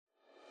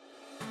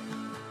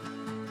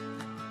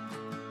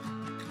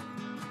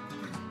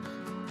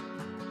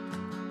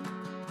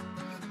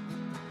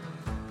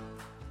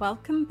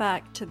Welcome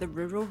back to the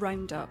Rural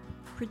Roundup,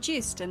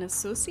 produced in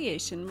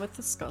association with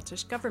the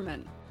Scottish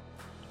Government.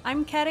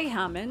 I'm Kerry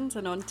Hammond,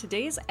 and on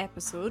today's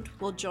episode,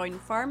 we'll join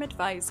farm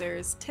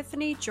advisors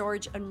Tiffany,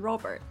 George, and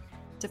Robert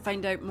to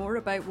find out more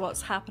about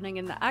what's happening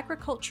in the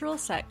agricultural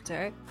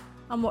sector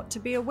and what to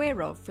be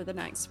aware of for the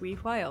next wee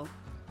while.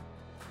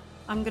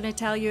 I'm going to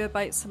tell you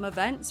about some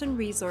events and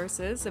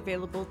resources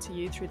available to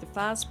you through the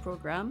FAST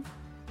programme,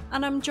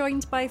 and I'm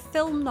joined by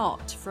Phil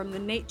Knott from the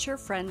Nature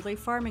Friendly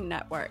Farming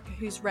Network,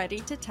 who's ready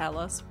to tell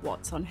us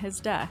what's on his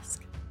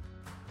desk.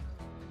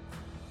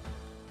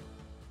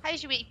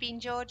 How's your week been,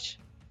 George?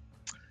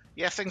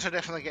 Yeah, things are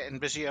definitely getting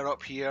busier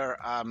up here.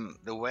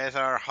 The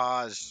weather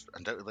has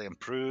undoubtedly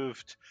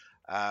improved.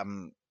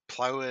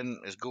 Ploughing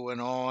is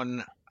going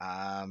on.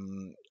 I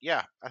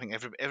think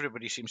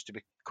everybody seems to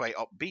be quite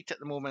upbeat at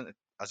the moment,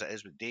 as it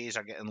is with days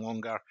are getting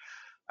longer.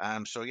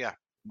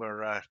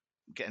 We're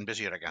getting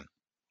busier again.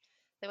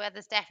 The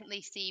weather's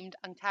definitely seemed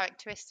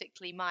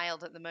uncharacteristically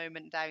mild at the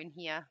moment down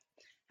here.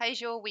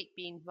 How's your week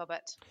been,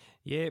 Robert?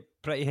 Yeah,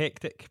 pretty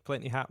hectic,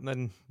 plenty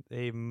happening,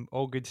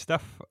 all good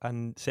stuff,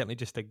 and certainly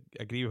just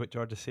agree with what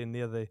George is saying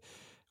there. The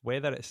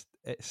weather,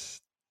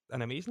 it's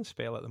an amazing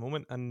spell at the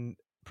moment, and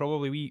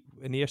probably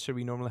in Ayrshire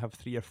we normally have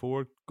 3 or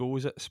 4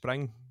 goes at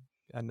spring,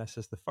 and this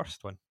is the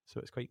first one, so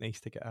it's quite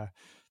nice to get a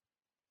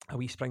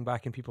wee spring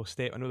back in people's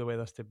step. I know the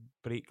weather's to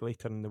break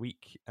later in the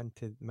week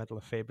into the middle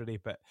of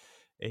February, but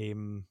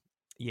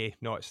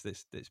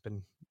it's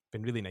been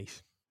really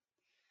nice.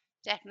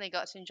 Definitely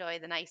got to enjoy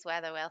the nice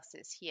weather whilst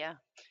it's here.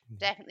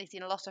 Definitely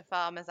seen a lot of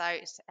farmers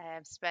out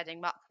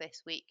spreading muck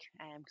this week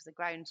because the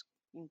ground's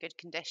in good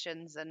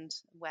conditions and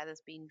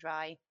weather's been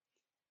dry.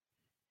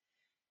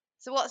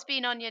 So what's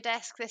been on your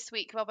desk this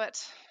week, Robert?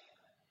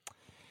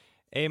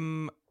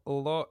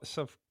 Lots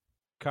of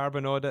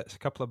carbon audits, a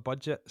couple of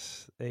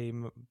budgets,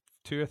 2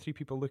 or 3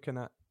 people looking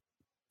at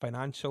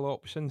financial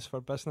options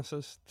for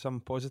businesses,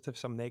 some positive,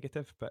 some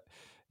negative, but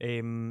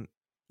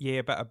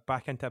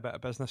back into a bit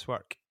of business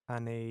work,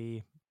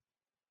 and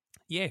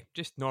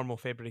just normal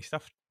February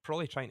stuff.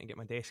 Probably trying to get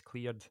my desk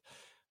cleared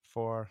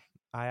for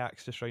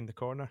Ajax just round the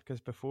corner,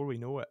 because before we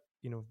know it,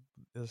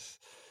 there's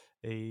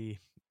a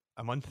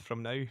month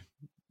from now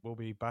we'll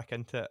be back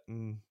into it,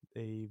 and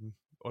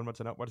onwards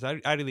and upwards.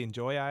 I really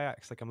enjoy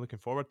Ajax, I'm looking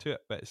forward to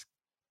it, but it's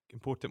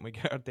important we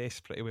get our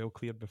desks pretty well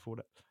cleared before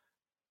it.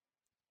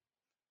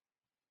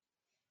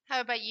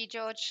 How about you,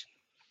 George?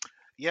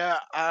 Yeah,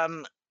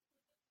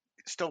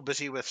 still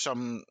busy with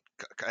some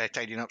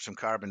tidying up some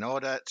carbon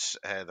audits.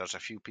 There's a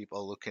few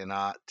people looking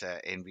at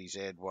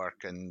NVZ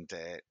work and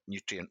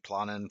nutrient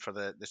planning for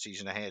the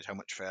season ahead, how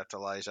much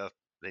fertilizer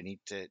they need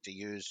to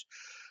use.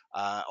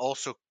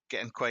 Also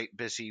getting quite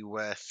busy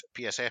with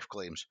PSF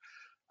claims.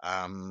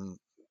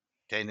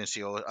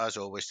 Tendency, as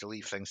always, to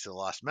leave things to the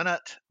last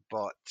minute,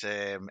 but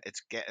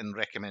it's getting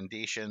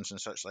recommendations and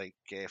such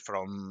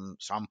from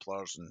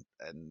samplers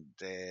and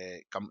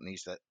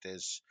companies that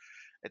is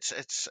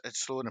it's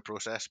slow in the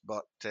process,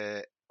 but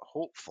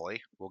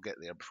hopefully we'll get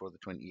there before the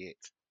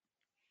 28th.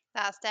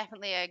 That's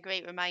definitely a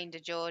great reminder,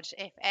 George.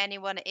 If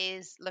anyone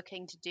is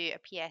looking to do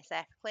a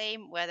PSF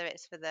claim, whether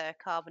it's for the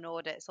carbon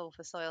audits or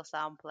for soil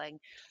sampling,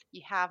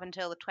 you have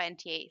until the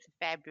 28th of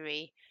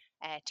February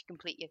to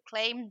complete your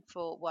claim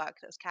for work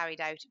that was carried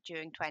out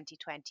during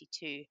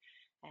 2022.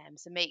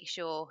 So make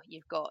sure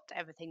you've got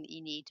everything that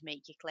you need to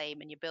make your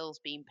claim and your bills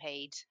being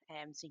paid,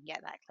 so you can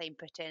get that claim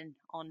put in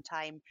on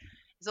time.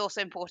 It's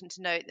also important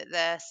to note that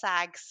the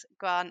SAGS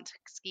grant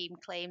scheme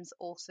claims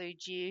also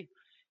due.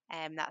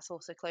 That's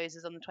also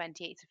closes on the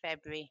 28th of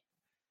February.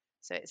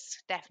 So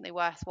it's definitely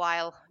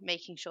worthwhile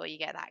making sure you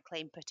get that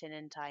claim put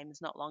in time.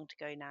 There's not long to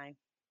go now.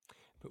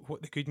 But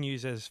what the good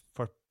news is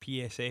for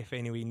PSF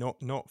anyway,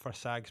 not for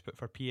SAGS, but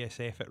for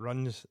PSF, it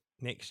runs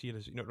next year.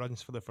 It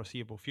runs for the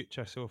foreseeable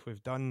future. So if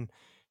we've done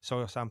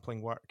soil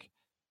sampling work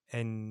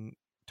in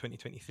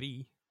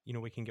 2023,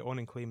 we can get on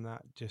and claim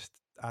that just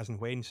as and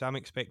when. So I'm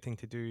expecting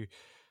to do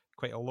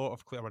quite a lot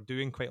of we're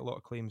doing quite a lot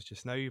of claims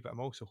just now, but I'm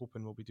also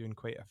hoping we'll be doing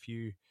quite a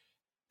few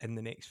in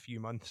the next few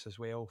months as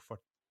well for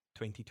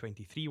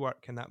 2023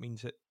 work, and that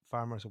means that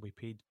farmers will be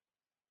paid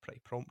pretty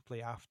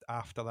promptly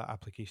after that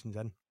application's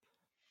in.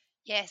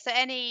 Yeah, so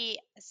any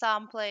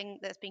sampling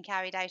that's been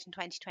carried out in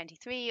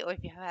 2023, or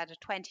if you have had a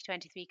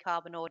 2023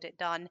 carbon audit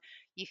done,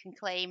 you can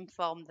claim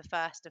from the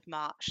 1st of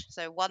March.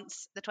 So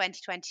once the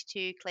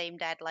 2022 claim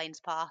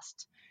deadline's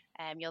passed,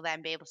 you'll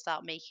then be able to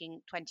start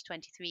making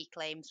 2023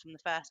 claims from the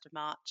 1st of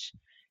March.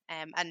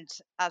 And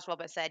as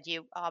Robert said,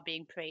 you are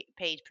being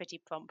paid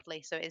pretty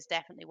promptly, so it is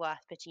definitely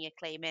worth putting your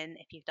claim in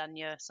if you've done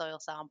your soil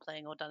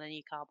sampling or done a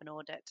new carbon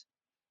audit.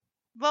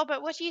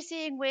 Robert, what are you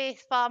seeing with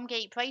farm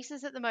gate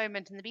prices at the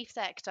moment in the beef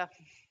sector?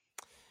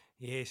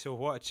 Yeah, so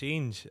what a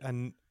change.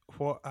 And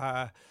what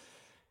I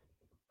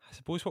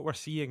suppose what we're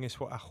seeing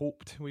is what I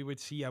hoped we would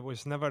see. I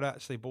was never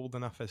actually bold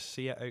enough to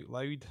say it out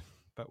loud,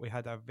 but we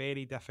had a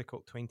very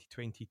difficult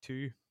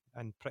 2022,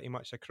 and pretty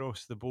much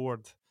across the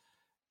board,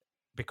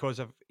 because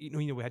of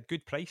we had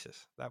good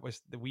prices. That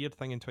was the weird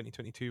thing in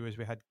 2022, was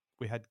we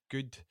had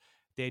good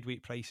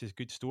deadweight prices,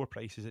 good store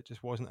prices. It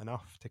just wasn't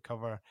enough to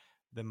cover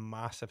the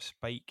massive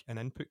spike in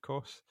input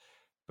costs.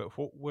 But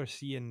what we're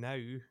seeing now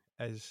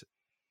is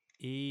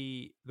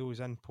those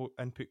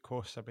input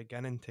costs are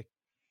beginning to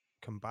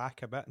come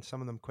back a bit, and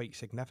some of them quite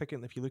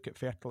significantly. If you look at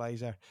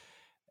fertilizer,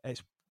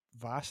 it's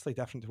vastly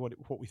different to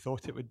what we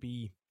thought it would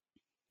be.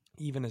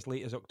 Even as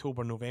late as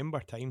October, November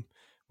time,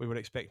 we were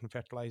expecting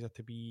fertilizer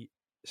to be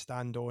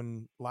stand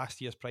on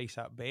last year's price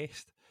at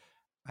best,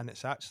 and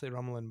it's actually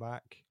rumbling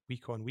back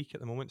week on week at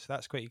the moment. So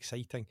that's quite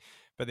exciting.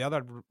 But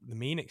the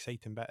main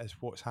exciting bit is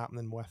what's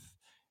happening with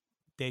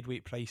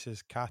deadweight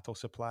prices, cattle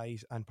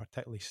supplies, and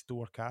particularly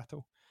store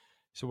cattle.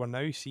 So we're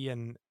now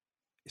seeing,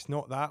 it's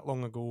not that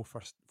long ago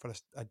for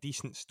a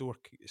decent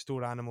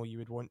store animal you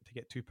would want to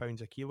get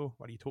 £2 a kilo,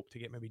 or you'd hope to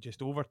get maybe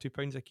just over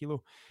 £2 a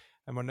kilo,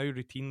 and we're now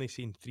routinely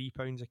seeing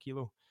 £3 a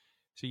kilo.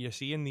 So you're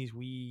seeing these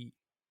wee,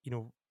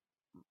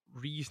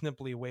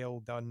 reasonably well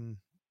done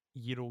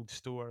year-old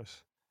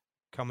stores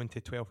coming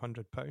to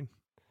 £1,200.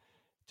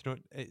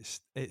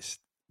 It's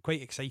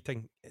quite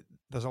exciting.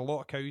 There's a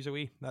lot of cows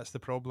away. That's the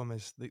problem.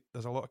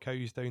 There's a lot of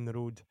cows down the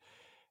road.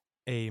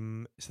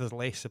 So there's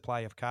less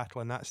supply of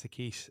cattle, and that's the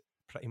case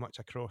pretty much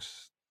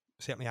across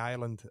certainly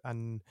Ireland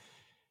and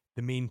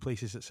the main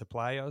places that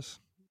supply us.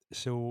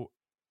 So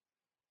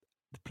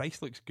the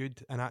price looks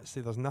good, and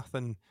actually there's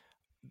nothing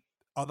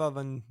other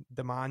than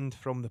demand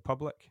from the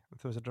public.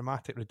 If there was a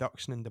dramatic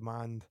reduction in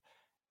demand,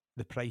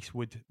 the price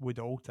would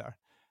alter.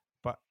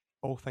 But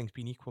all things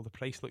being equal, the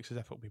price looks as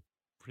if it'll be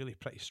really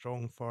pretty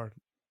strong for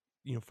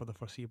the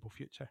foreseeable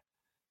future.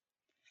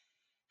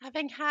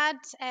 Having had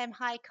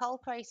high cull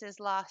prices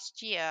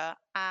last year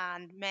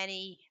and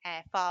many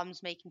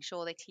farms making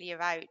sure they clear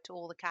out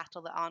all the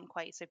cattle that aren't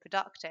quite so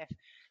productive,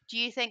 do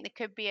you think there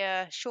could be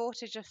a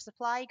shortage of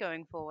supply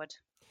going forward?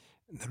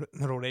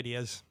 There already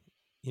is.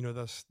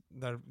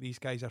 These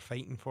guys are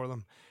fighting for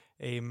them,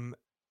 and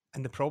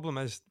the problem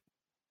is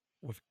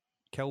we've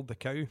killed the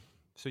cow.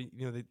 So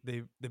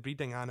the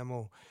breeding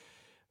animal,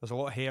 there's a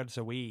lot of herds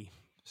away.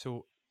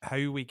 So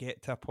how we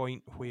get to a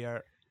point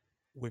where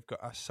we've got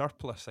a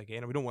surplus again,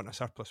 and we don't want a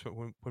surplus, but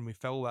when we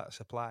fill that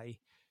supply,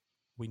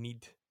 we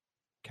need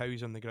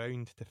cows on the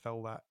ground to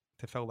fill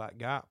that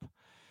gap.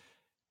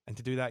 And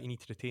to do that, you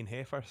need to retain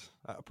heifers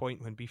at a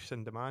point when beef's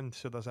in demand.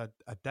 So there's a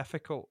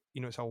difficult,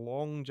 it's a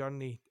long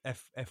journey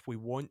if we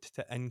want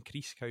to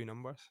increase cow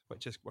numbers,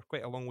 which is we're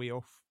quite a long way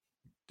off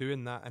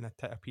doing that in a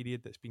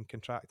period that's been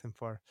contracting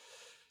for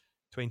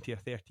 20 or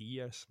 30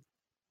 years.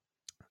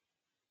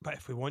 But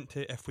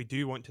if we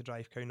do want to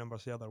drive cow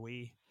numbers the other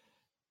way,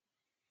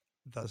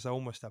 there's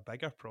almost a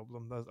bigger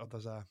problem.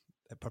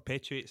 It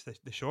perpetuates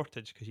the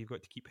shortage because you've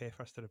got to keep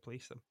heifers to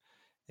replace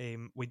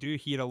them. We do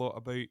hear a lot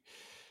about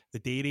the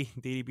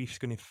dairy beef's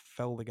going to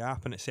fill the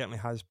gap, and it certainly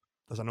has.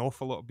 There's an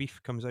awful lot of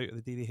beef comes out of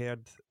the dairy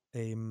herd,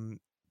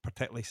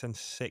 particularly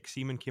since sex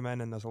semen came in,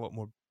 and there's a lot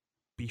more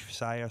beef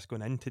sires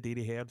going into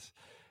dairy herds.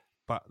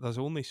 But there's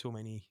only so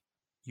many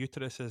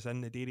uteruses in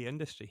the dairy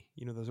industry.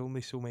 There's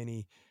only so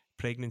many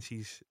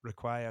pregnancies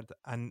required,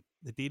 and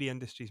the dairy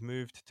industry's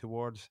moved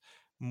towards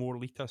more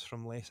litres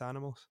from less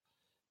animals.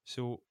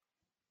 So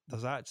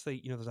there's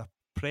actually, there's a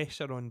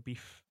pressure on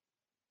beef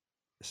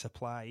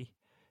supply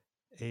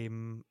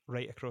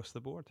right across the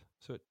board.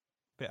 So,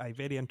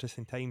 very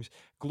interesting times.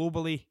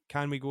 Globally,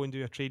 can we go and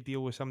do a trade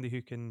deal with somebody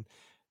who can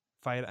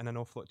fire it in an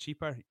awful lot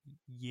cheaper?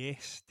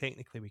 Yes,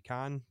 technically we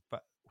can,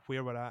 but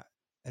where we're at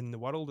in the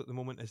world at the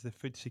moment is the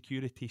food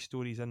security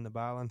story's in the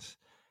balance,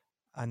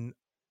 and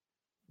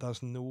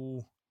there's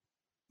no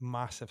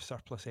massive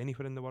surplus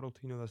anywhere in the world.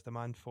 There's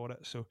demand for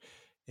it. So,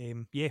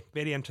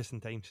 very interesting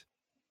times.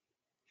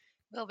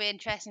 Will be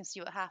interesting to see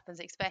what happens,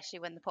 especially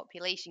when the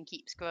population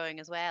keeps growing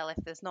as well. If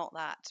there's not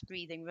that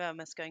breathing room,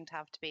 it's going to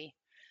have to be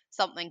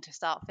something to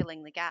start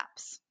filling the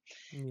gaps.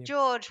 Yeah.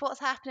 George,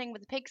 what's happening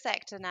with the pig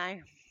sector now?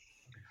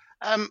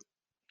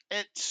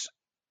 It's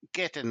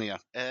getting there.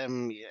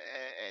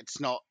 It's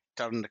not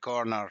turned the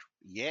corner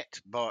yet,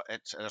 but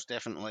there's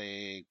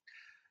definitely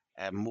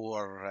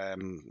more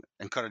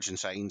encouraging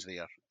signs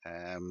there.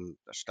 There's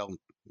still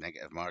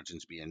negative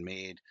margins being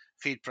made.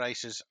 Feed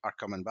prices are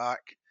coming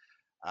back.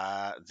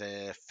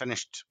 The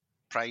finished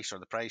price, or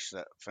the price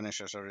that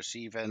finishers are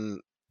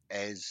receiving,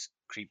 is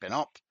creeping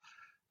up.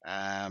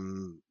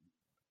 And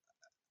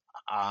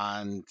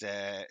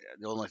the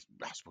only,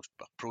 I suppose,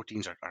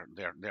 proteins are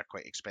they're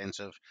quite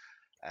expensive.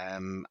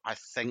 I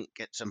think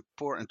it's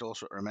important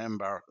also to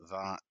remember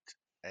that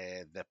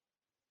the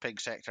pig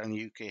sector in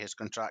the UK has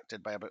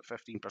contracted by about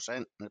 15%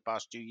 in the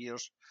past 2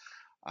 years,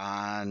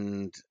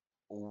 and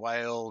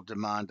while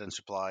demand and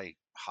supply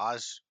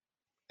has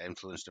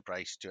influenced the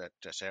price to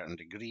a certain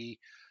degree,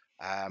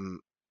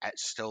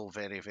 it's still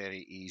very, very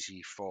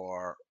easy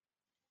for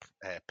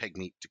pig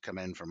meat to come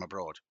in from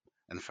abroad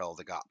and fill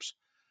the gaps,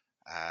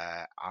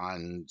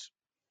 and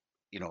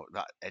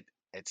that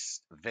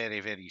it's very,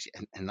 very easy,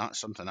 and that's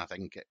something I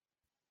think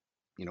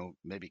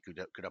maybe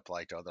could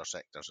apply to other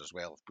sectors as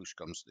well if push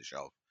comes to the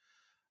shove.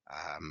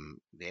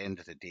 The end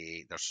of the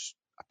day, there's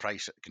a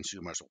price that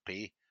consumers will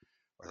pay,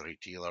 or the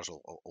retailers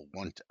will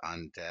want,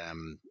 and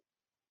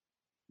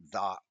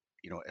that,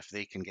 if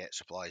they can get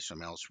supplies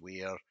from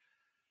elsewhere,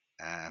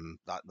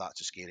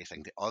 that's a scary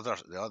thing. The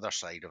other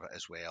side of it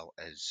as well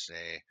is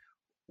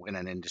when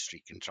an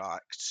industry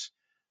contracts,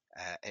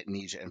 it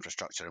needs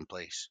infrastructure in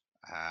place.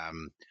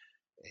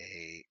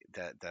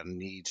 There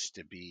needs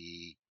to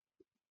be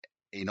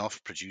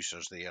enough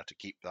producers there to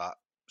keep that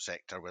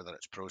sector, whether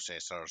it's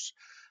processors,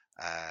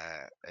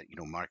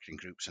 marketing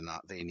groups, and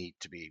that they need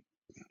to be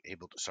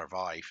able to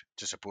survive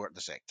to support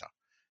the sector.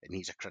 It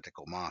needs a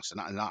critical mass,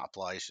 and that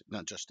applies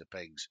not just to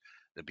pigs,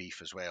 the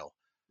beef as well,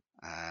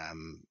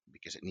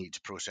 because it needs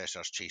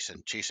processors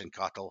chasing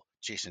cattle,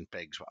 chasing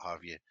pigs, what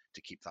have you,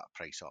 to keep that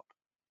price up.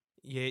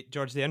 Yeah,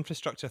 George, the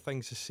infrastructure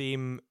thing's the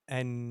same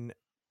in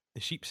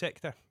the sheep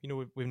sector.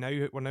 We're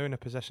now in a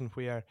position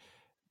where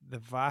the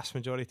vast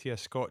majority of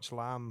Scotch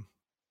lamb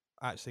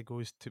actually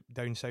goes to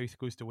down south,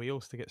 goes to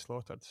Wales to get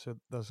slaughtered. So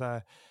there's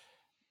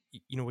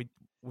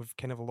we've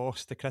kind of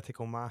lost the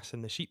critical mass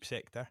in the sheep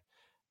sector,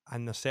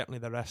 and there's certainly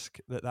the risk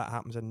that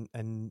happens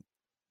in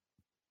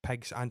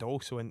pigs and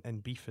also in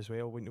beef as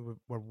well.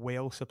 We're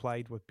well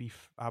supplied with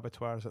beef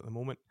abattoirs at the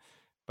moment,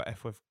 but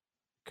if we've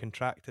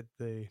contracted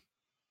the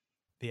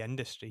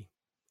industry,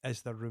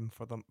 is there room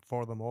for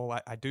them all?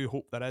 I do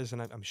hope there is,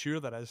 and I'm sure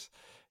there is,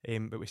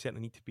 but we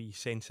certainly need to be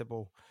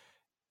sensible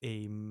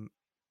from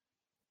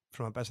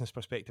a business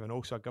perspective and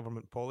also a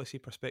government policy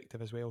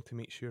perspective as well, to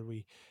make sure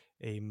we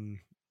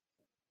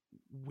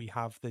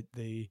have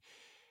the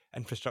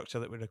infrastructure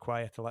that we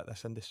require to let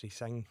this industry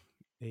sing.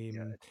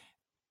 Yeah,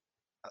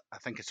 I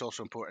think it's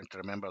also important to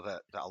remember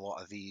that a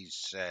lot of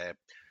these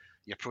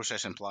your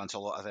processing plants, a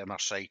lot of them are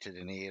sited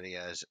in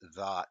areas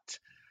that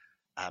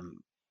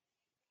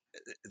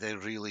they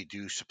really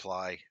do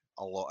supply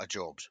a lot of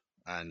jobs.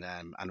 And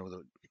I know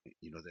that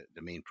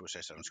the main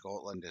processor in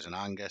Scotland is in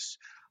Angus,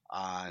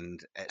 and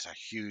it's a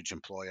huge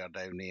employer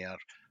down there.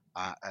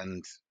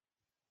 And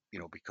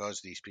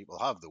because these people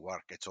have the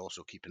work, it's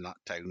also keeping that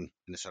town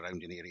and the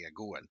surrounding area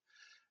going.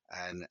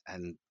 And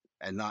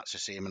that's the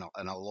same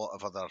in a lot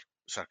of other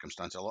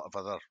circumstances, a lot of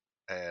other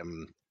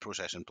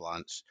processing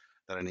plants.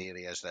 They're in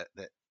areas that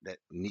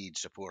need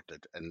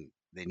supported, and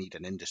they need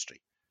an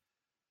industry.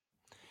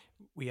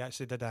 We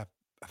actually did a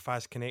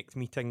Faz Connect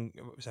meeting.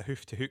 It was a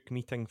hoof to hook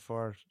meeting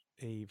for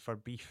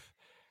beef,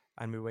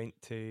 and we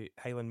went to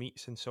Highland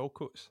Meats and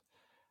Saltcoats.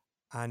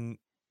 And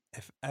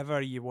if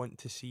ever you want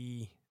to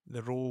see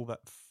the role that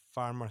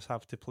farmers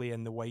have to play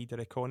in the wider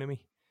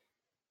economy,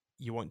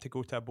 you want to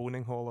go to a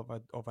boning hall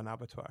of an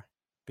abattoir,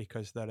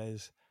 because there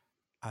is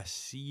a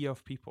sea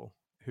of people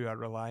who are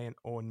reliant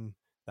on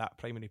that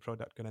primary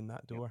product going in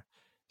that door. Yep.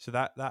 So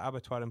that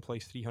abattoir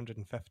employs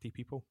 350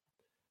 people,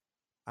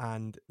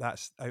 and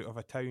that's out of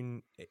a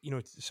town.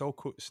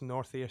 Saltcoats,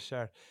 North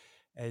Ayrshire,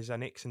 is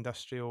an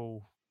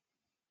ex-industrial.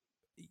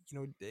 It's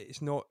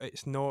not.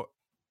 It's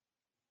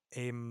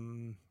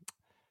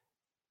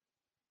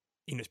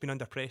been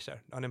under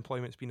pressure.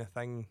 Unemployment's been a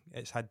thing.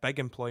 It's had big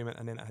employment,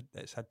 and then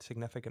it's had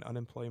significant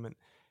unemployment.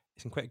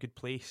 It's in quite a good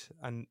place,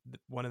 and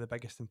one of the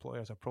biggest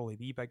employers, or probably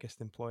the biggest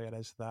employer,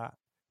 is that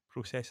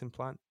processing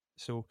plant.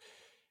 So,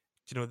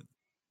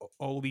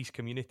 all these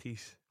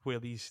communities where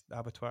these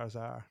abattoirs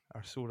are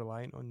so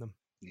reliant on them.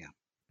 Yeah.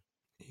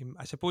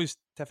 I suppose,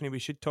 Tiffany, we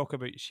should talk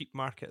about sheep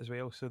market as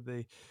well. So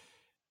the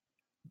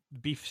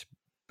beef's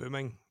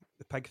booming,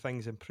 the pig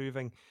thing's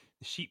improving.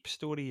 The sheep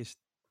story is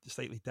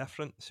slightly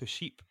different. So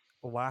sheep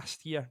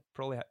last year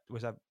probably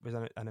was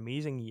an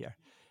amazing year,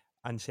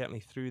 and certainly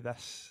through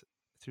this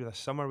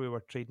summer we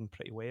were trading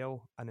pretty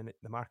well, and then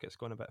the market's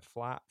gone a bit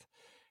flat.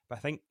 But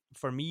I think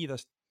for me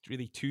there's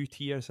really two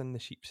tiers in the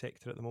sheep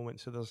sector at the moment.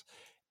 So there's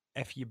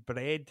if you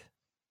bred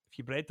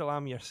the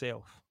lamb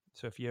yourself,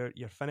 so if you're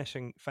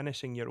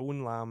finishing your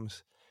own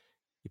lambs,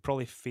 you're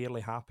probably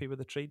fairly happy with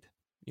the trade.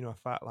 A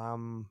fat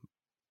lamb,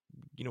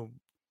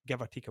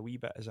 give or take a wee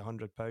bit, is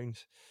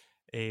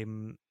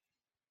 £100.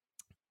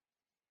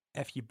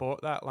 If you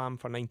bought that lamb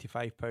for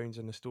 £95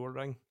 in the store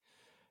ring,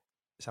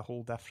 it's a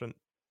whole different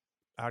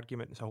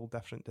argument. It's a whole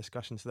different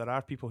discussion. So there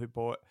are people who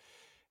bought,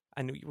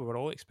 and we were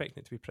all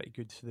expecting it to be pretty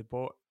good, so they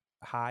bought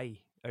high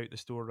out the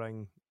store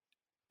ring,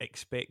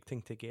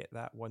 expecting to get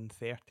that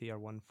 130 or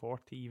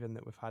 140 even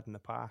that we've had in the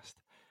past,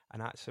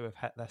 and actually we've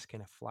hit this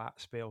kind of flat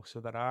spell.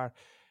 So there are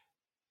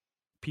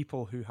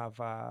people who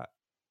have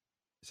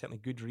certainly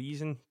good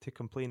reason to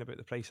complain about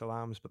the price of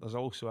lambs, but there's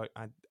also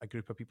a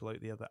group of people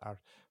out there that are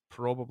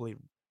probably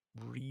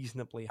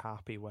reasonably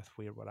happy with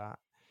where we're at.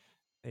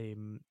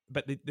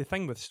 But the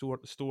thing with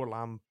store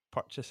lamb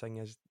purchasing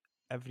is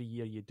every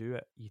year you do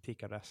it, you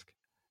take a risk,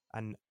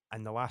 and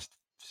in the last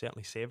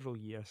certainly several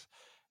years,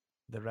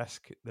 the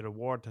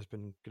reward has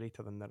been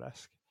greater than the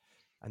risk,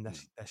 and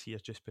this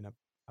year's just been a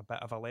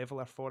bit of a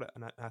leveler for it,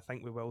 and I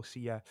think we will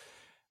see a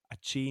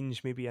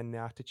change maybe in the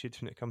attitudes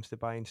when it comes to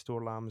buying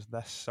store lambs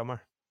this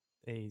summer,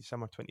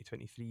 summer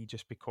 2023,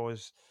 just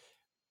because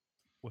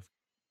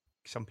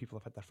some people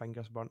have had their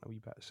fingers burnt a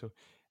wee bit. So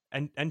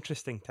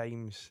interesting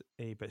times,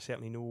 but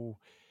certainly no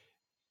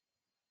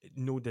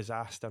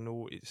disaster.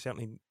 It's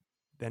certainly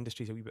the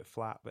industry's a wee bit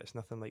flat, but it's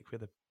nothing like where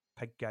the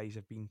pig guys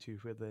have been to,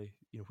 where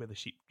the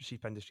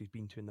sheep industry's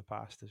been to in the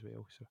past as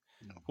well. So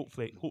No.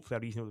 hopefully a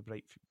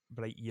reasonably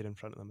bright year in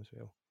front of them as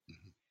well.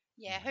 Mm-hmm.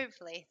 Yeah,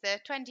 hopefully. The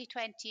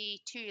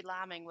 2022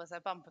 lambing was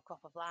a bumper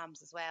crop of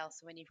lambs as well.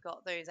 So when you've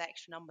got those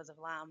extra numbers of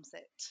lambs,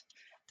 it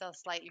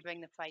does slightly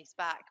bring the price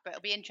back. But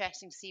it'll be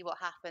interesting to see what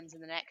happens in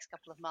the next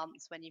couple of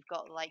months when you've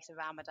got the likes of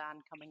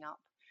Ramadan coming up,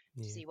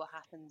 to see what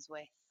happens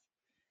with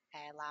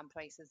lamb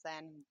prices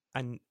then.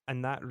 And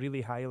that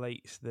really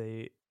highlights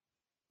the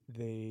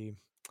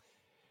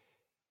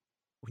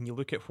when you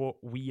look at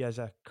what we as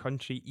a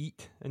country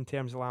eat in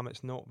terms of lamb,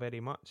 it's not very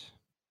much.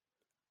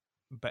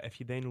 But if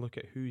you then look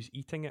at who's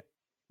eating it,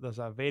 there's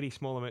a very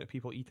small amount of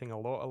people eating a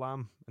lot of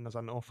lamb, and there's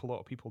an awful lot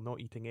of people not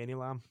eating any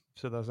lamb.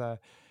 So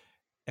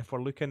if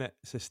we're looking at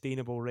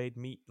sustainable red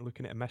meat,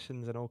 looking at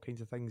emissions and all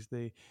kinds of things,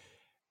 there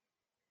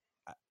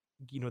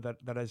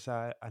is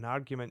an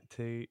argument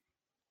to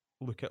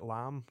look at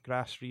lamb,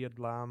 grass-reared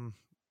lamb,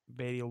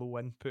 very low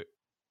input.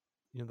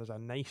 There's a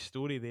nice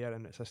story there,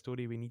 and it's a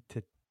story we need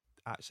to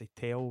actually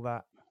tell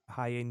that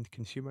high-end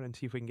consumer and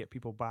see if we can get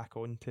people back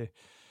onto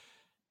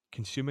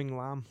consuming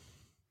lamb.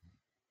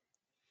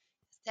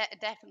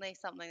 Definitely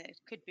something that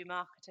could be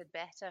marketed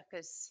better,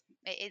 because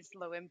it is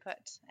low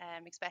input,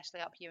 especially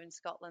up here in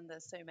Scotland.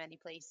 There's so many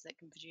places that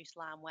can produce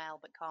lamb well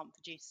but can't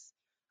produce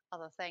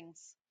other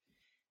things.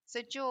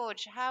 So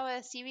George, how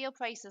are cereal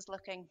prices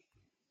looking?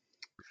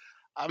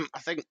 I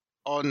think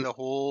on the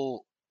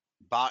whole,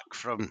 back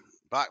from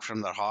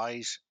their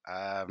highs.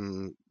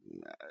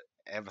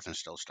 Everything's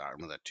still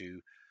starting with a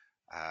 2.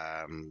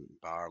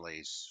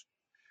 Barley's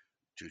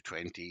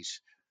 220s,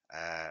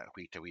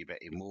 wheat a wee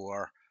bit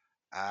more.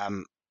 I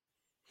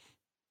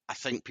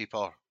think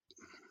there's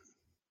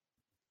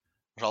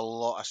a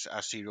lot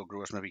of cereal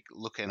growers maybe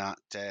looking at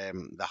the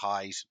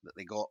highs that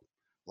they got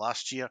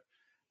last year,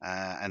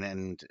 and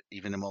then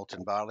even the malt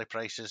and barley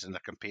prices, and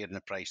they're comparing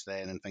the price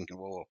then and thinking,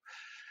 whoa,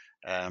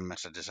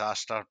 it's a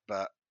disaster.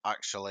 But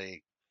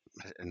actually,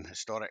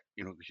 if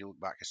you look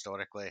back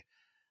historically,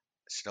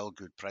 still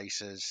good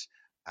prices.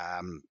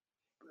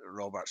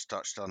 Robert's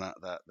touched on it,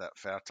 that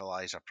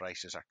fertilizer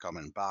prices are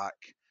coming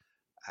back.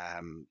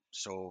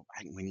 So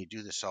I think when you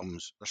do the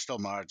sums, there's still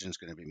margins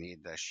going to be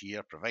made this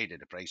year, provided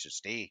the prices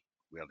stay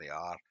where they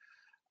are.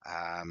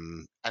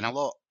 And a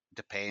lot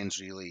depends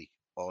really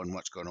on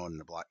what's going on in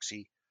the Black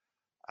Sea.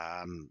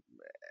 If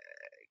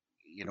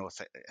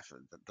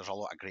there's a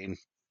lot of grain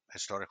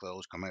historically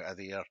always come out of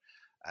there,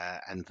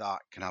 and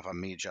that can have a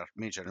major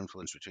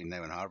influence between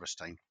now and harvest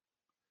time.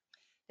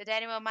 Did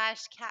anyone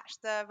manage to catch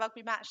the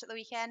rugby match at the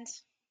weekend?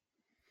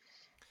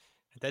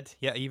 I did.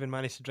 Yeah, I even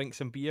managed to drink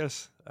some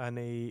beers,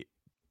 and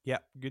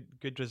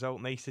good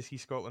result. Nice to see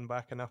Scotland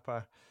backing up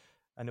a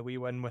away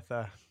win with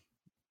a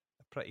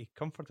pretty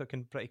comfortable,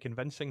 pretty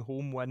convincing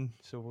home win.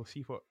 So we'll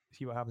see what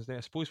happens now.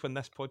 I suppose when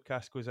this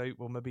podcast goes out,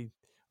 we'll maybe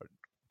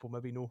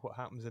know what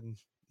happens in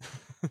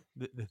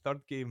the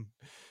third game.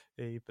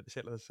 But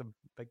certainly there's some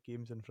big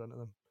games in front of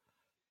them.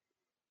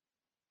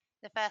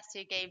 The first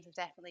 2 games have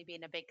definitely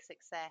been a big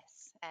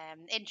success.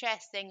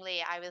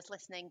 Interestingly, I was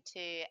listening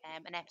to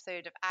an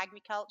episode of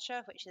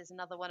Agriculture, which is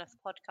another one of the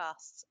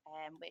podcasts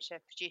which are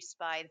produced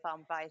by the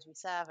Farm Advisory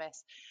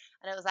Service.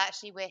 And it was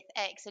actually with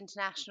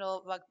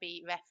ex-international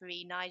rugby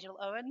referee Nigel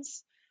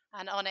Owens.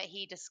 And on it,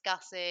 he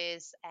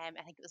discusses, I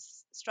think it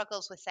was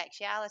struggles with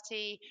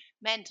sexuality,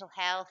 mental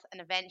health,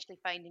 and eventually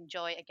finding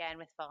joy again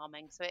with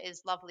farming. So it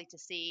is lovely to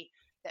see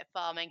that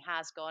farming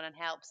has gone and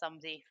helped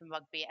somebody from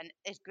rugby. And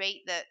it's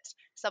great that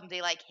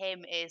somebody like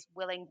him is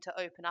willing to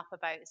open up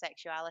about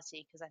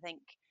sexuality, because I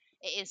think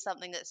it is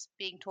something that's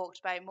being talked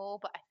about more,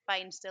 but I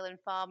find still in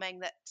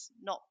farming that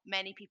not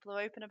many people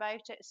are open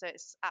about it. So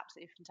it's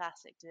absolutely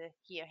fantastic to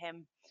hear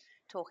him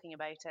talking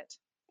about it.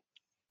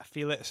 I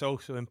feel it's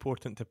also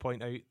important to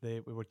point out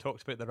that we were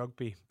talked about the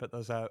rugby, but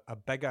there's a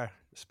bigger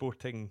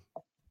sporting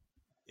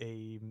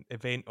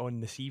event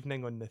on this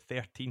evening on the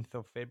 13th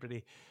of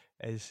February.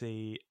 Is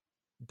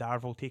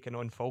Darvel taking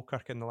on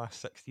Falkirk in the last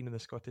 16 of the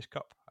Scottish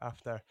Cup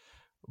after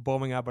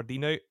bombing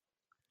Aberdeen out.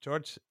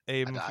 George,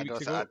 I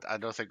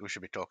don't think we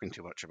should be talking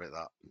too much about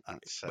that.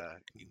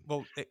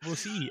 We'll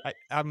see.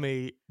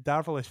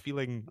 Darvel is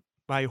feeling.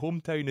 My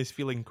hometown is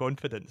feeling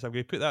confident, so I'm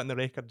going to put that on the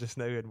record just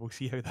now, and we'll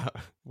see how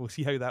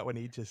that one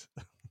ages.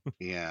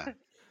 Yeah.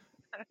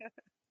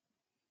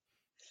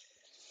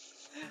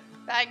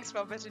 Thanks,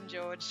 Robert and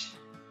George.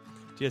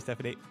 Cheers,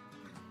 Stephanie.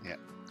 Yeah.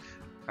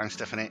 Thanks,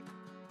 Stephanie.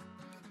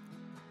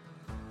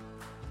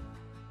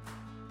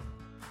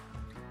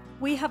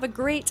 We have a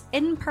great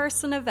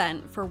in-person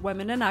event for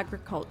women in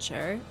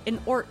agriculture in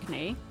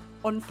Orkney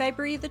on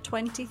February the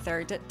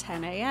 23rd at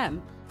 10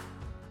 a.m.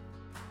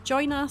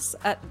 Join us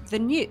at The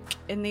Nuke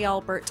in the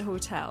Albert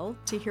Hotel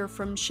to hear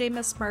from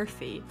Seamus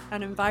Murphy,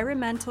 an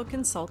environmental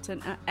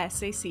consultant at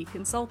SAC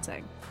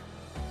Consulting.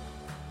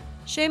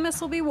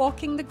 Seamus will be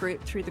walking the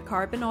group through the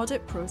carbon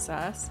audit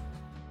process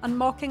and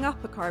mocking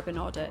up a carbon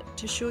audit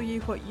to show you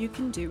what you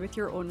can do with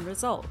your own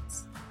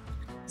results.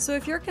 So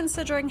if you're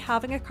considering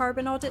having a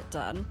carbon audit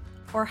done,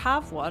 or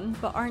have one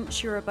but aren't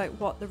sure about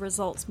what the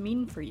results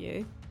mean for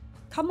you,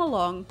 Come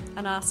along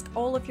and ask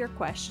all of your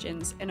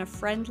questions in a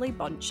friendly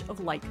bunch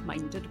of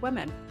like-minded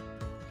women.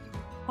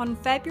 On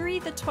February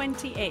the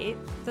 28th,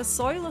 the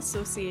Soil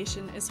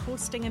Association is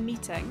hosting a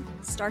meeting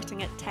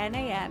starting at 10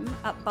 a.m.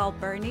 at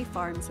Balbirnie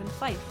Farms in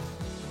Fife.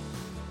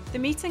 The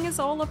meeting is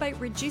all about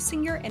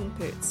reducing your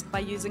inputs by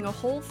using a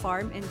whole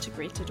farm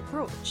integrated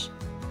approach.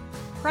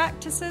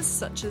 Practices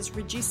such as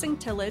reducing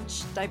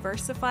tillage,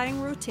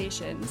 diversifying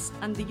rotations,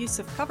 and the use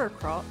of cover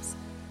crops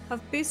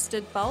have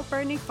boosted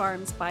Balbirnie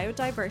Farms'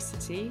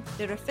 biodiversity,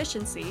 their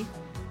efficiency,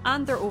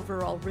 and their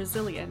overall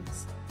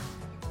resilience.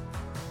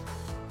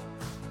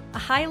 A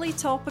highly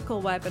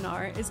topical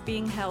webinar is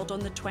being held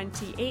on the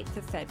 28th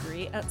of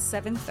February at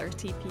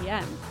 7:30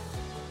 p.m.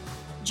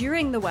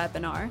 During the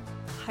webinar,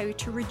 How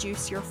to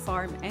Reduce Your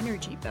Farm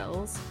Energy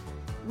Bills,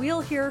 we'll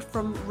hear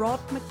from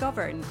Rod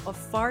McGovern of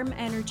Farm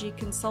Energy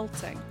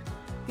Consulting,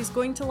 who's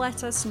going to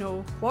let us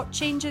know what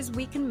changes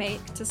we can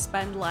make to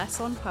spend less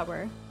on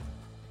power.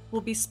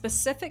 We'll be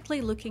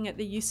specifically looking at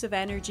the use of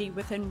energy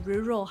within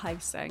rural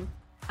housing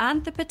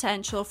and the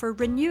potential for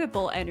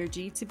renewable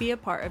energy to be a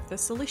part of the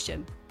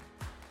solution.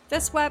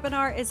 This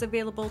webinar is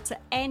available to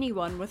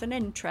anyone with an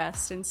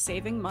interest in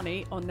saving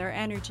money on their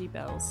energy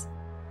bills.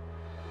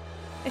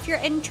 If you're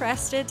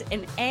interested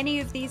in any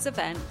of these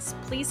events,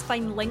 please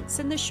find links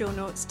in the show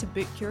notes to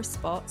book your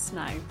spots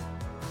now.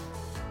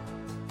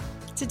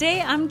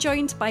 Today I'm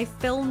joined by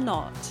Phil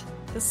Knott,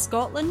 the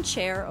Scotland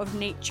Chair of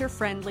Nature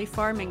Friendly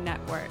Farming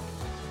Network,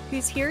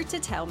 who's here to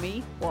tell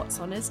me what's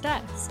on his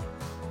desk.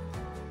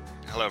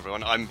 Hello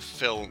everyone, I'm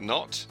Phil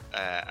Knott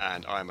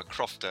and I'm a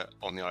crofter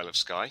on the Isle of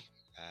Skye.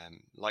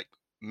 Like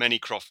many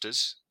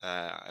crofters,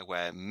 I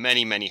wear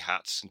many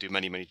hats and do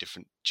many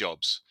different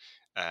jobs.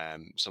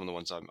 Some of the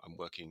ones I'm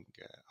working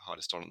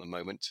hardest on at the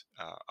moment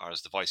are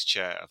as the Vice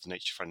Chair of the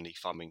Nature Friendly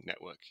Farming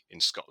Network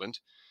in Scotland.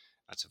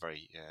 That's a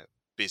very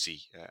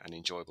busy and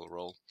enjoyable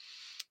role.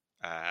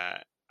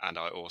 And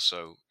I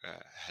also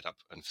head up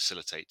and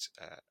facilitate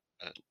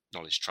a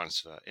Knowledge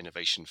Transfer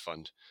Innovation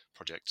Fund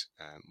project,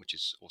 which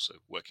is also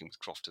working with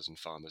crofters and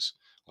farmers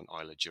on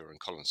Islay, Jura and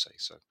Colonsay.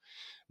 So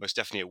most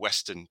definitely a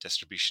Western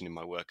distribution in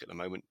my work at the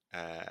moment,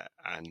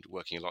 and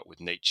working a lot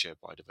with nature,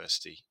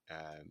 biodiversity,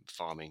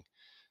 farming,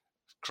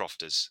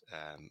 crofters,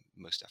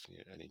 most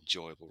definitely an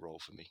enjoyable role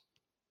for me.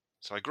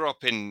 So I grew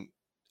up in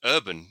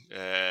urban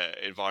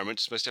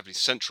environments, most definitely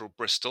central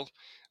Bristol,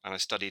 and I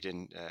studied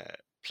in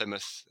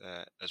Plymouth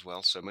as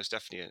well. So most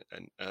definitely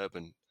an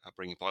urban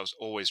upbringing. But I was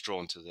always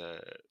drawn to the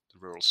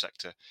rural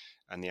sector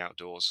and the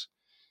outdoors.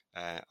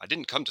 I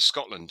didn't come to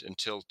Scotland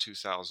until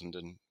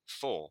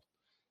 2004,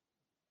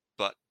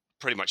 but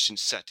pretty much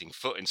since setting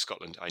foot in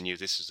Scotland, I knew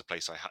this was the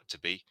place I had to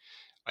be.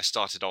 I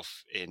started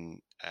off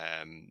in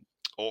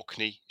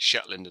Orkney,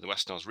 Shetland, and the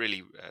Western Isles,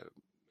 really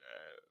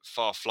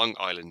far-flung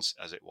islands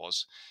as it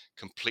was,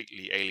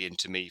 completely alien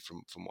to me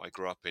from what I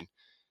grew up in,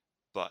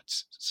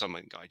 but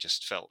something I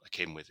just felt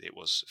akin with. It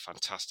was a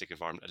fantastic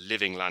environment, a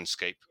living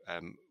landscape,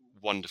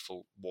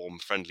 wonderful, warm,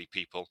 friendly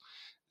people,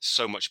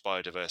 so much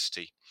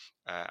biodiversity,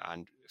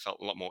 and it felt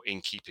a lot more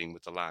in keeping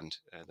with the land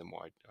than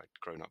what I'd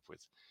grown up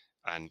with.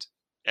 And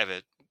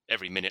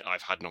every minute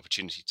I've had an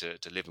opportunity to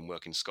live and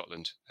work in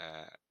Scotland,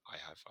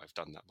 I've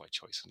done that by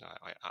choice, and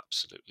I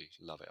absolutely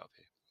love it up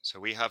here. So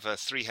we have a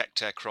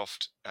 3-hectare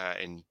croft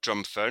in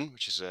Drumfern,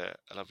 which is a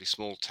lovely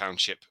small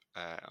township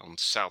on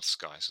South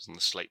Skye, so on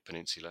the Slate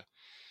Peninsula.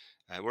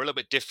 We're a little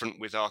bit different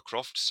with our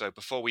croft. So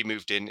before we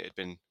moved in, it had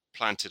been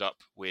planted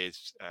up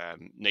with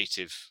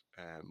native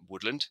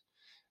woodland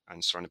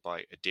and surrounded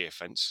by a deer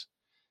fence.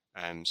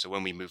 So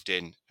when we moved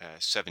in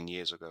 7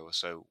 years ago or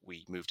so,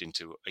 we moved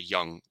into a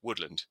young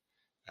woodland,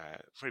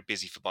 very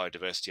busy for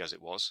biodiversity as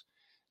it was.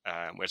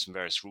 We had some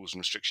various rules and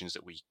restrictions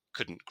that we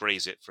couldn't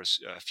graze it for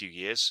a few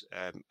years,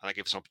 and that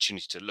gave us an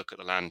opportunity to look at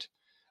the land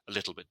a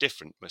little bit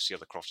different. Most of the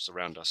other crofts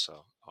around us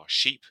are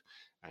sheep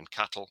and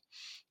cattle,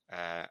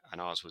 and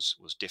ours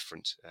was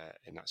different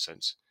in that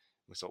sense.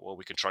 We thought, well,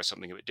 we can try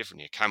something a bit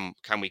different here.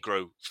 Can we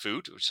grow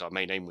food, which is our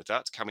main aim with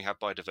that? Can we have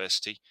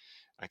biodiversity,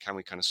 and can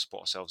we kind of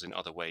support ourselves in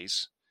other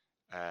ways?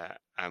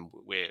 And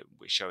we're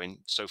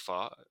showing so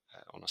far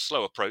on a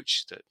slow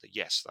approach that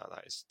yes,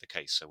 that is the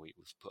case. So we've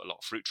put a lot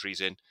of fruit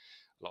trees in,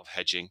 a lot of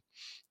hedging,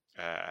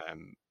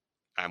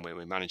 and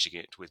we're managing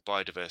it with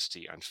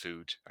biodiversity and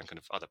food and kind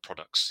of other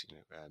products,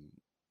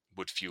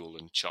 wood fuel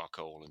and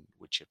charcoal and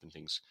wood chip and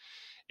things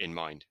in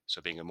mind.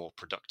 So being a more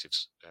productive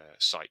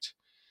site,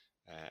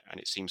 and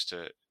it seems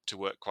to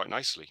work quite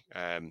nicely.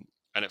 And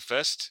at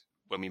first,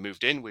 when we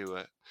moved in, we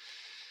were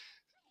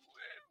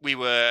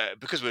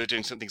because we were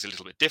doing some things a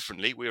little bit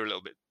differently. We were a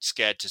little bit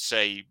scared to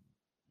say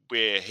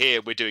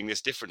we're doing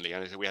this differently,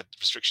 and we had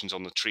restrictions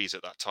on the trees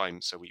at that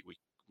time, so we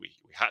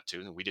had to,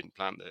 and we didn't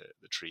plant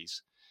the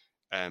trees.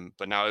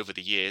 But now over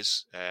the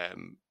years,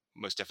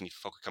 most definitely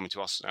folk are coming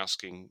to us and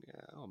asking,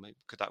 maybe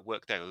could that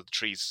work there? The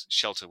trees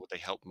shelter, would they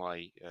help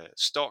my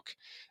stock?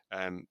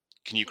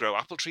 Can you grow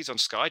apple trees on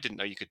Skye? Didn't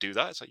know you could do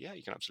that. It's like, yeah,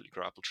 you can absolutely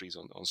grow apple trees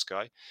on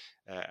Skye,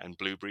 and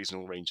blueberries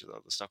and all range of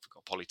other stuff.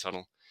 We've got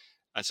polytunnel.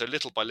 And so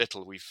little by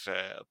little, we've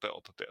built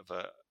up a bit of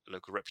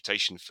local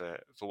reputation for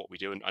what we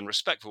do and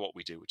respect for what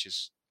we do, which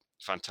is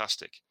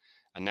fantastic.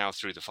 And now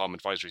through the Farm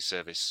Advisory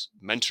Service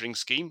mentoring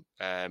scheme,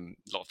 a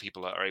lot of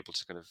people are able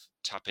to kind of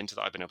tap into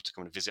that. I've been able to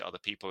come and visit other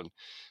people and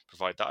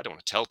provide that. I don't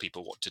want to tell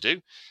people what to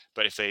do,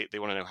 but if they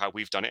want to know how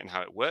we've done it and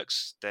how it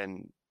works,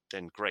 then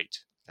great.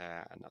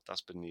 And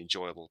that's been the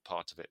enjoyable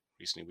part of it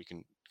recently. We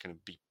can kind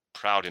of be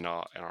proud in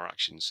our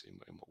actions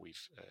in what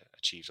we've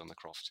achieved on the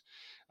croft.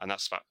 And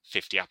that's about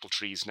 50 apple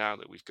trees now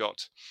that we've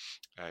got,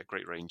 a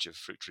great range of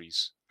fruit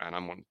trees. And I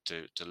want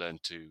to learn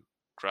to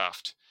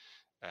graft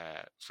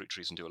fruit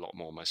trees and do a lot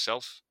more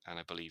myself. And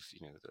I believe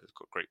they've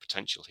got great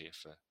potential here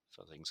for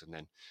things. And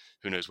then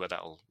who knows where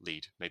that'll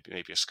lead?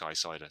 Maybe a sky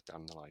cider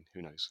down the line.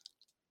 Who knows?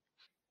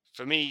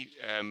 For me,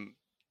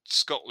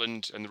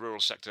 Scotland and the rural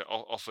sector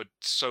offered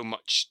so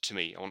much to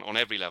me on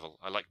every level.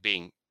 I like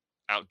being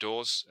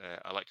outdoors.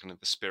 I like kind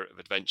of the spirit of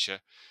adventure.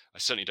 I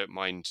certainly don't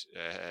mind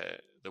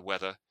the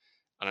weather,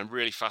 and I'm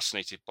really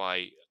fascinated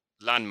by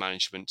land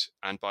management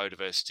and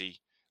biodiversity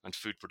and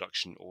food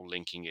production all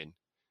linking in.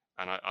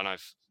 And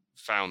I've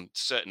found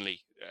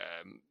certainly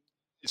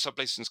in some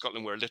places in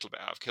Scotland we're a little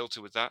bit out of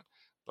kilter with that,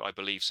 but I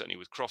believe certainly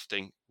with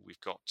crofting we've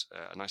got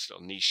a nice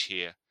little niche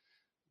here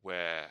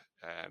where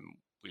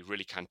we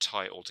really can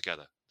tie it all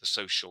together: the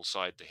social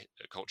side,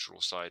 the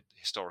cultural side, the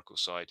historical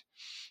side,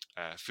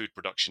 food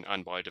production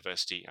and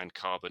biodiversity and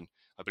carbon.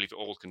 I believe it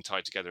all can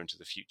tie together into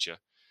the future.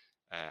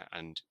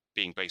 And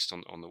being based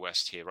on the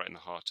west here, right in the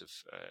heart of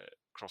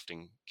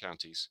crofting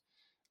counties,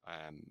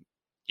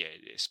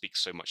 it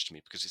speaks so much to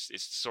me because it's the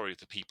story of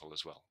the people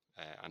as well,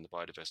 and the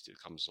biodiversity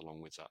that comes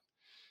along with that.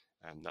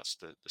 And that's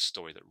the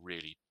story that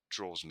really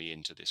draws me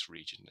into this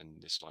region and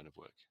this line of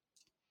work.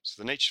 So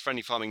the Nature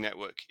Friendly Farming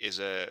Network is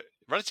a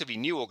relatively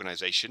new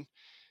organisation,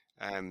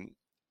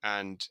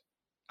 and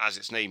as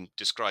its name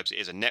describes, it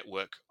is a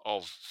network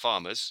of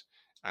farmers,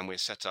 and we're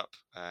set up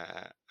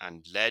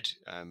and led.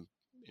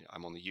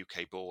 I'm on the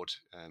UK board,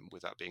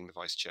 with that being the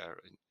vice chair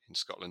in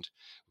Scotland.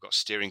 We've got a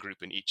steering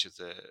group in each of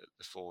the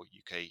 4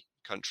 UK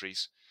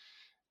countries,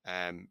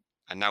 and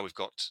now we've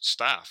got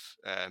staff.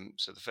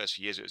 So the first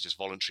few years it was just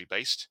voluntary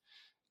based,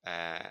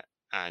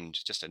 and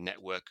just a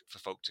network for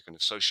folk to kind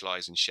of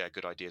socialise and share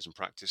good ideas and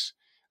practice.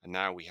 And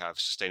now we have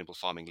sustainable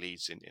farming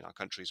leads in our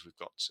countries. We've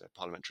got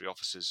parliamentary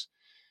officers,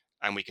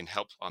 and we can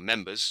help our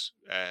members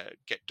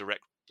get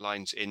direct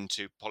lines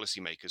into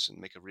policymakers and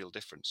make a real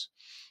difference.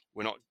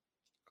 We're not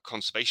a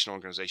conservation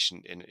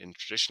organisation in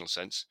traditional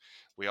sense.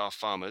 We are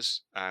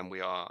farmers, and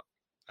we are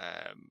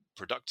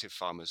productive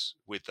farmers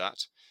with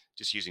that,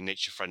 just using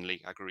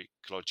nature-friendly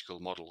agroecological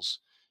models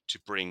to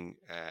bring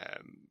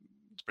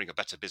a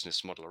better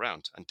business model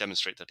around and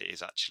demonstrate that it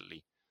is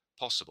actually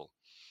possible.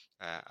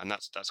 And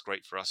that's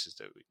great for us, is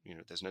that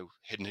there's no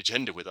hidden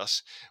agenda with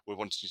us. We're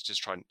wanting to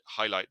just try and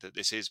highlight that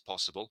this is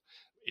possible.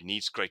 It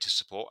needs greater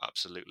support,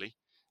 absolutely,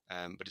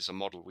 but it's a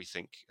model we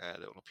think that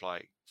will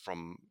apply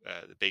from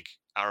the big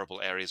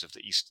arable areas of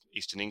the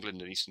eastern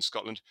England and eastern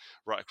Scotland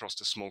right across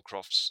to small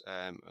crofts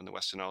and the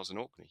Western Isles and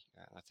Orkney.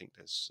 I think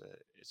it's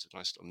a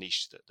nice little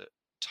niche that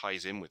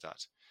ties in with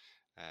that.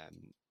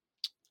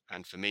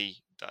 And for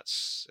me,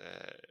 that's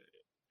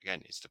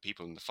again, it's the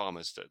people and the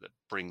farmers that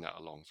bring that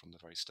along from the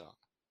very start.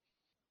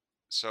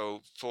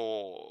 So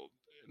for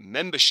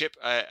membership,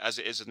 as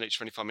it is at Nature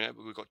Friendly Farming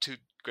Network, we've got 2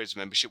 grades of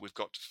membership. We've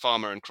got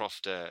farmer and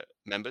crofter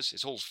members.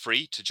 It's all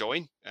free to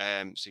join,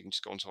 so you can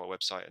just go onto our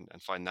website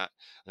and find that.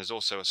 And there's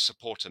also a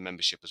supporter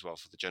membership as well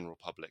for the general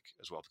public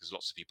as well, because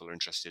lots of people are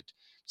interested,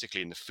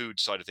 particularly in the food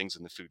side of things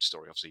and the food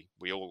story. Obviously,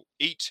 we all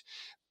eat,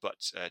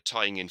 but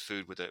tying in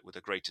food with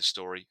a greater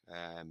story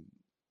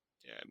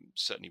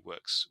certainly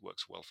works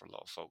well for a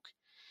lot of folk.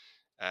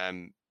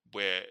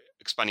 We're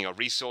expanding our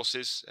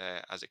resources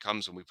as it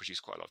comes, and we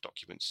produce quite a lot of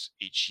documents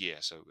each year.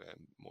 So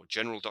more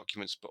general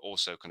documents, but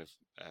also kind of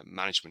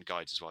management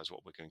guides as well as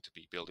what we're going to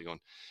be building on.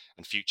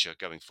 And future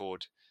going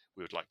forward,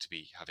 we would like to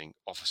be having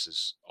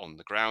officers on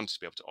the ground to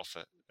be able to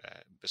offer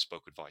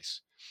bespoke advice.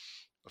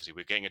 Obviously,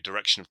 we're getting a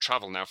direction of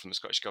travel now from the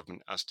Scottish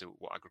Government as to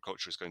what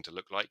agriculture is going to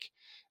look like.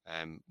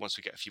 Once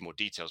we get a few more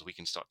details, we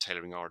can start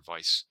tailoring our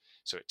advice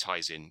so it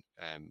ties in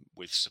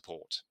with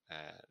support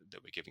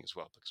that we're giving as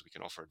well, because we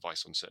can offer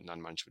advice on certain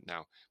land management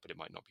now, but it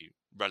might not be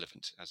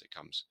relevant as it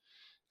comes.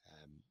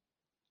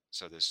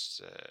 So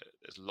there's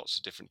lots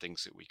of different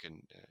things that we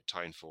can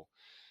tie in for.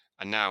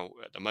 And now,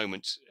 at the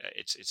moment,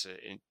 it's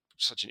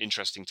such an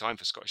interesting time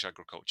for Scottish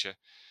agriculture.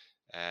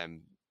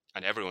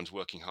 And everyone's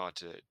working hard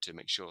to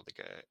make sure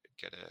they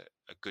get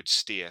a good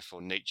steer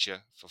for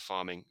nature, for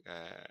farming,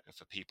 and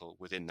for people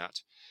within that.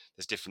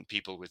 There's different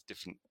people with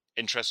different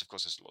interests. Of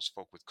course, there's lots of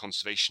folk with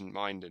conservation in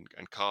mind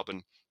and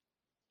carbon,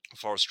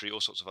 forestry, all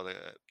sorts of other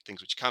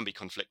things which can be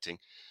conflicting.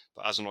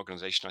 But as an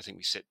organisation, I think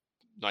we sit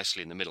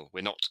nicely in the middle.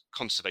 We're not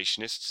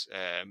conservationists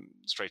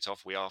straight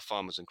off. We are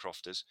farmers and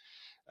crofters.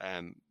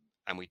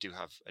 And we do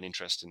have an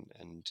interest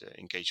and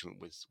engagement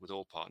with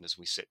all partners.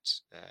 We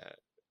sit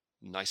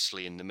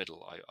nicely in the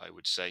middle, I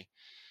would say,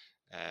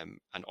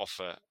 and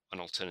offer an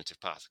alternative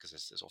path, because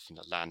there's often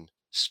a land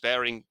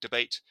sparing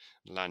debate,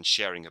 land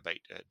sharing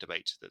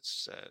debate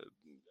that's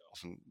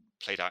often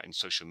played out in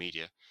social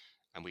media,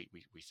 and we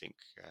think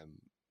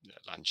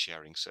land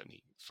sharing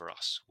certainly for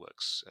us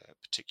works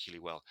particularly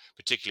well,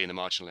 particularly in the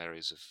marginal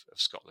areas of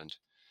Scotland,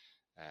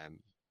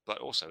 but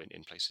also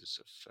in places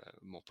of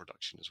more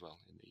production as well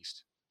in the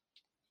east.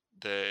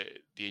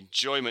 The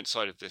enjoyment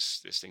side of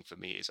this thing for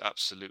me is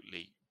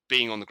absolutely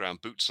being on the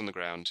ground, boots on the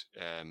ground,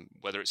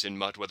 whether it's in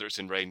mud, whether it's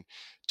in rain,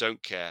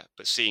 don't care.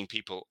 But seeing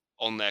people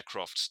on their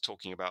crofts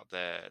talking about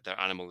their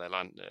animal, their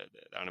land,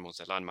 their animals,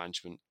 their land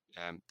management,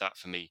 that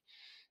for me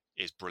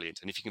is brilliant.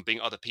 And if you can bring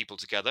other people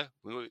together,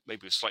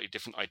 maybe with slightly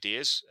different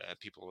ideas,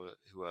 people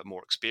who are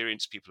more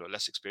experienced, people who are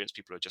less experienced,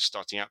 people who are just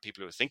starting out,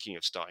 people who are thinking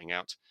of starting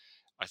out,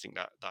 I think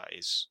that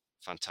is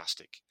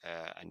fantastic,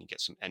 and you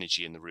get some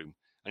energy in the room.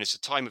 And it's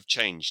a time of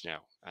change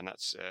now, and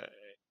that's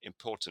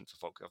important for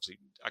folk. Obviously,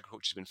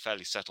 agriculture has been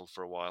fairly settled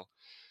for a while,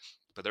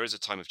 but there is a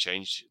time of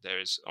change. There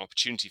is an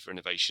opportunity for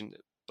innovation,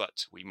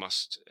 but we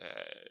must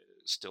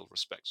still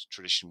respect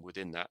tradition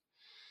within that.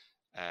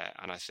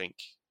 And I think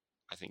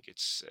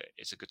it's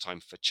a good time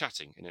for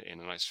chatting in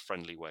a nice,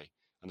 friendly way.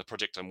 And the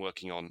project I'm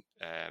working on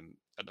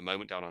at the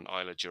moment down on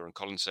Isla Duran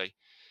Colonsay,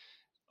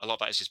 a lot of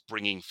that is just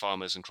bringing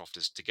farmers and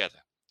crofters together,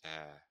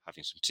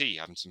 having some tea,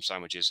 having some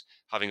sandwiches,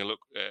 having a look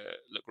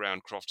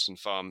around crofts and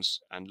farms,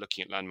 and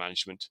looking at land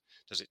management.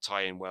 Does it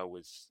tie in well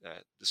with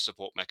the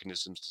support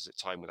mechanisms? Does it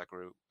tie in with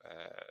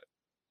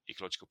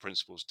ecological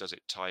principles? Does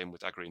it tie in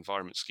with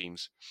agri-environment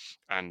schemes,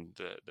 and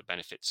the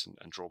benefits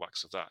and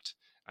drawbacks of that,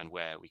 and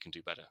where we can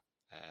do better?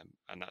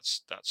 And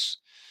that's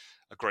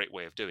a great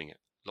way of doing it.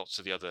 Lots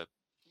of the other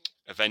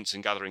events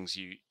and gatherings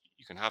you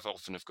can have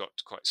often have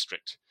got quite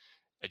strict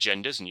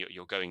agendas, and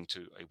you're going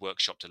to a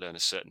workshop to learn a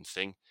certain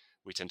thing.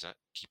 We tend to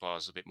keep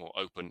ours a bit more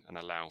open and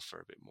allow for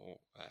a bit more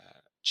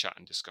chat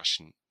and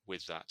discussion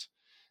with that,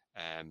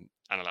 and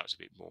allow it to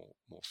be more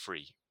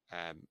free.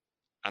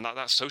 And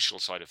that social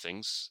side of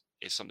things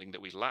is something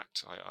that we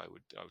lacked. I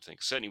would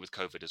think, certainly with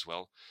COVID as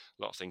well.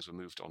 A lot of things were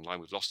moved online.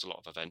 We've lost a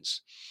lot of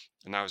events,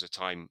 and now is a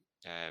time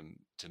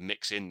to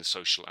mix in the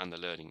social and the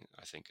learning,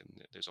 I think,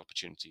 and those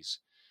opportunities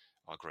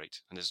are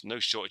great. And there's no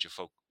shortage of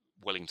folk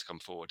willing to come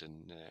forward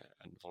and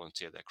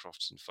volunteer their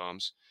crofts and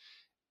farms.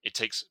 It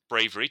takes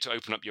bravery to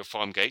open up your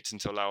farm gate and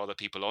to allow other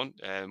people on,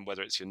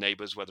 whether it's your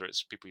neighbours, whether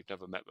it's people you've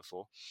never met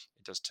before.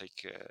 It does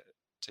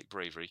take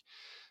bravery,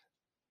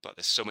 but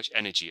there's so much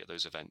energy at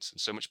those events and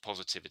so much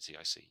positivity.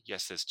 I see.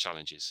 Yes, there's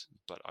challenges,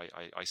 but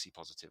I see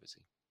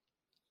positivity.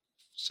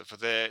 So for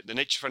the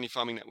Nature Friendly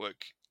Farming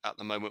Network at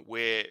the moment,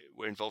 we're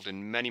involved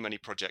in many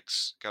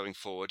projects going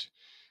forward.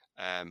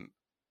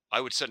 I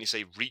would certainly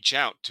say reach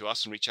out to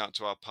us and reach out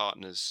to our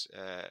partners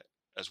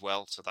as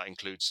well. So that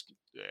includes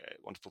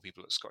wonderful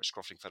people at Scottish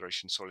Crofting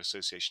Federation, Soil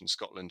Association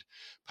Scotland,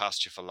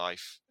 Pasture for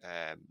Life,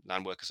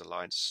 Land Workers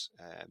Alliance,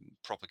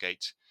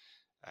 Propagate,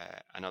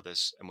 and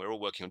others. And we're all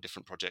working on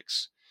different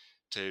projects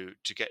to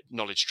get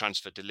knowledge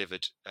transfer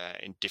delivered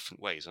in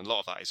different ways. And a lot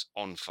of that is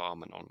on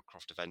farm and on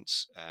croft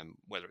events,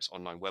 whether it's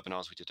online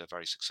webinars. We did a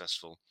very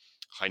successful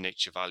high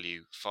nature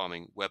value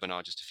farming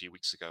webinar just a few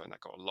weeks ago, and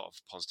that got a lot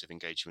of positive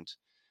engagement.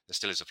 There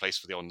still is a place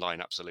for the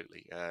online,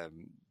 absolutely,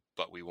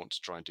 but we want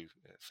to try and do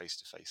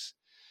face-to-face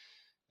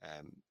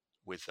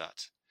with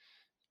that.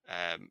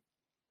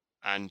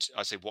 And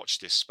I say watch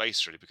this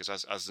space, really, because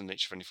as the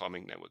Nature Friendly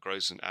Farming Network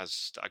grows, and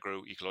as the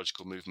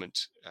agroecological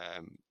movement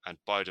and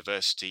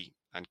biodiversity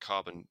and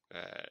carbon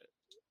kind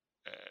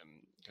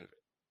of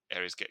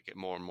areas get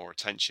more and more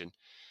attention,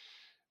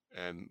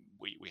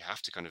 we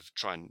have to kind of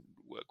try and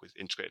work with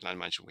integrated land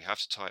management. We have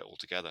to tie it all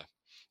together.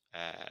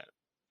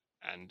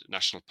 And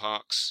national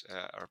parks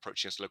are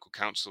approaching us, local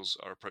councils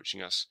are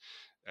approaching us,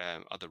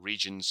 other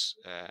regions,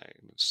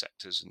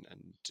 sectors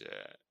and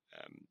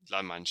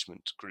land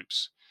management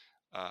groups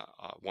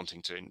are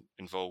wanting to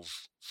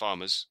involve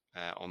farmers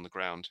on the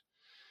ground.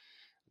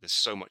 There's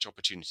so much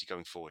opportunity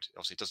going forward.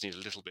 Obviously, it does need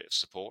a little bit of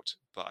support,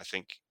 but I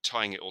think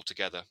tying it all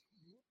together,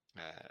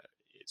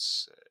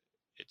 it's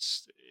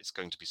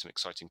going to be some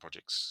exciting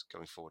projects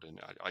going forward. And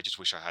I just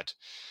wish I had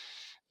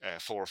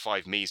 4 or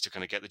 5 me's to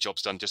kind of get the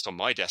jobs done just on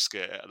my desk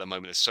at the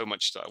moment. There's so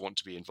much that I want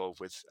to be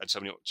involved with, and so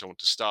many I want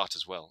to start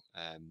as well.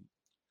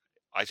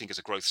 I think it's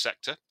a growth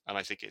sector, and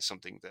I think it's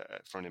something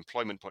that, from an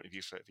employment point of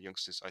view for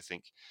youngsters, I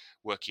think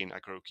working in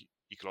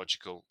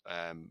agroecological,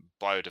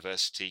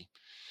 biodiversity,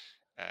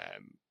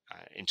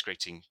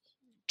 integrating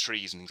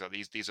trees and things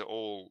like these are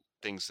all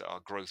things that are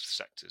growth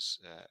sectors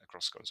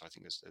across Scotland. So I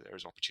think there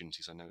is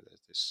opportunities. I know that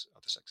there's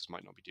other sectors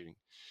might not be doing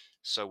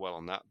so well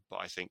on that, but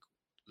I think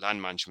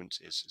land management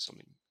is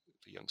something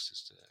for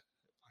youngsters to,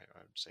 I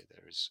would say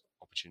there is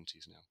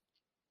opportunities now.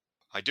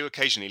 I do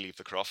occasionally leave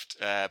the croft,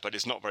 but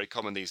it's not very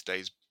common these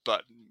days.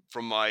 But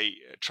from my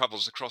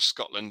travels across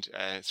Scotland,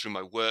 through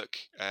my work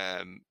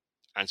and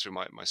through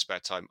my spare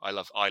time, I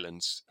love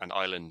islands and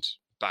island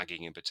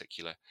bagging in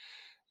particular.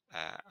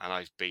 And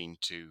I've been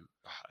to,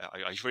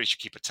 I really should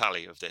keep a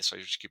tally of this. I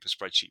should keep a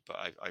spreadsheet, but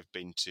I've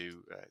been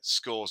to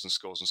scores and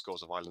scores and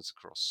scores of islands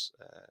across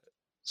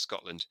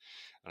Scotland.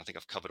 And I think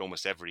I've covered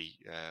almost every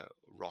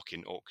rock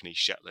in Orkney,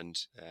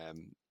 Shetland,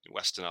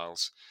 Western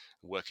Isles.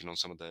 working on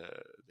some of the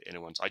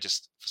inner ones.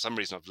 For some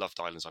reason, I've loved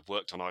islands. I've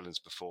worked on islands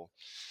before,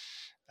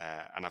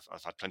 and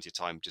I've had plenty of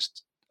time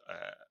just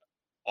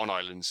on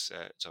islands.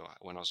 So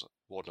when I was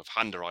warden of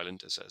Hander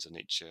Island as a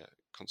nature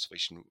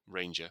conservation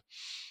ranger,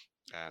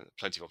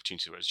 plenty of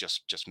opportunity where it's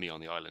just me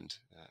on the island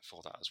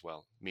for that as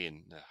well. Me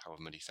and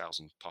however many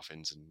thousand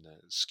puffins and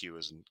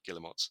skewers and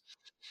guillemots.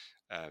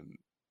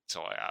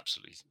 So I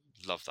absolutely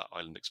love that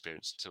island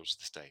experience until to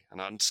this day.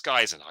 And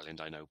Skye's an island,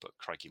 I know, but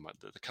crikey,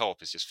 the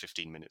co-op is just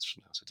 15 minutes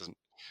from now, so it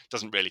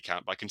doesn't really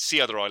count. But I can see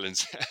other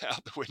islands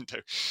out the window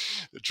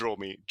that draw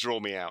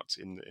me out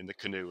in the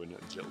canoe and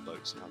little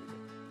boats and having it.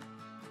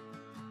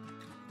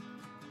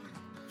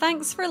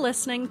 Thanks for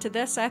listening to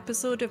this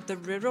episode of the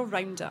Rural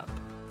Roundup.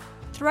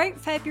 Throughout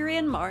February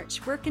and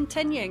March, we're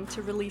continuing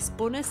to release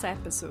bonus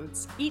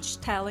episodes,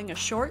 each telling a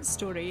short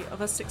story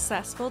of a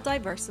successful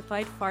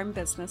diversified farm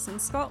business in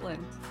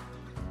Scotland.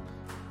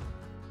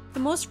 The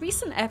most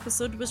recent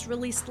episode was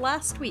released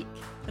last week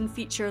and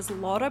features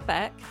Laura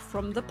Beck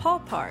from the Paw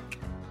Park.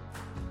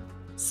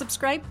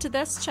 Subscribe to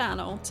this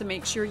channel to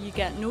make sure you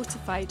get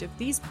notified of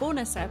these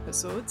bonus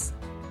episodes,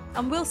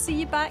 and we'll see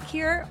you back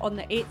here on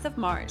the 8th of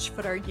March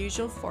for our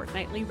usual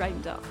fortnightly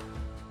roundup.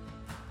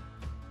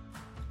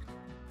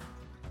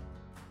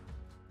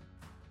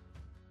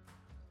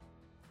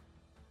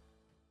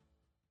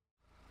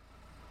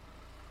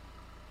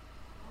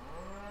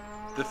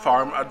 The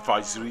Farm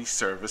Advisory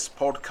Service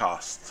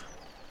Podcast.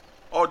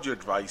 Audio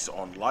advice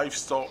on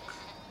livestock,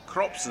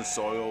 crops and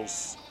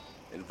soils,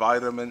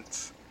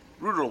 environment,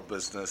 rural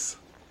business,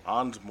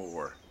 and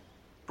more.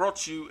 Brought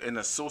to you in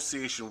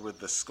association with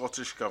the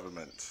Scottish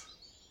Government.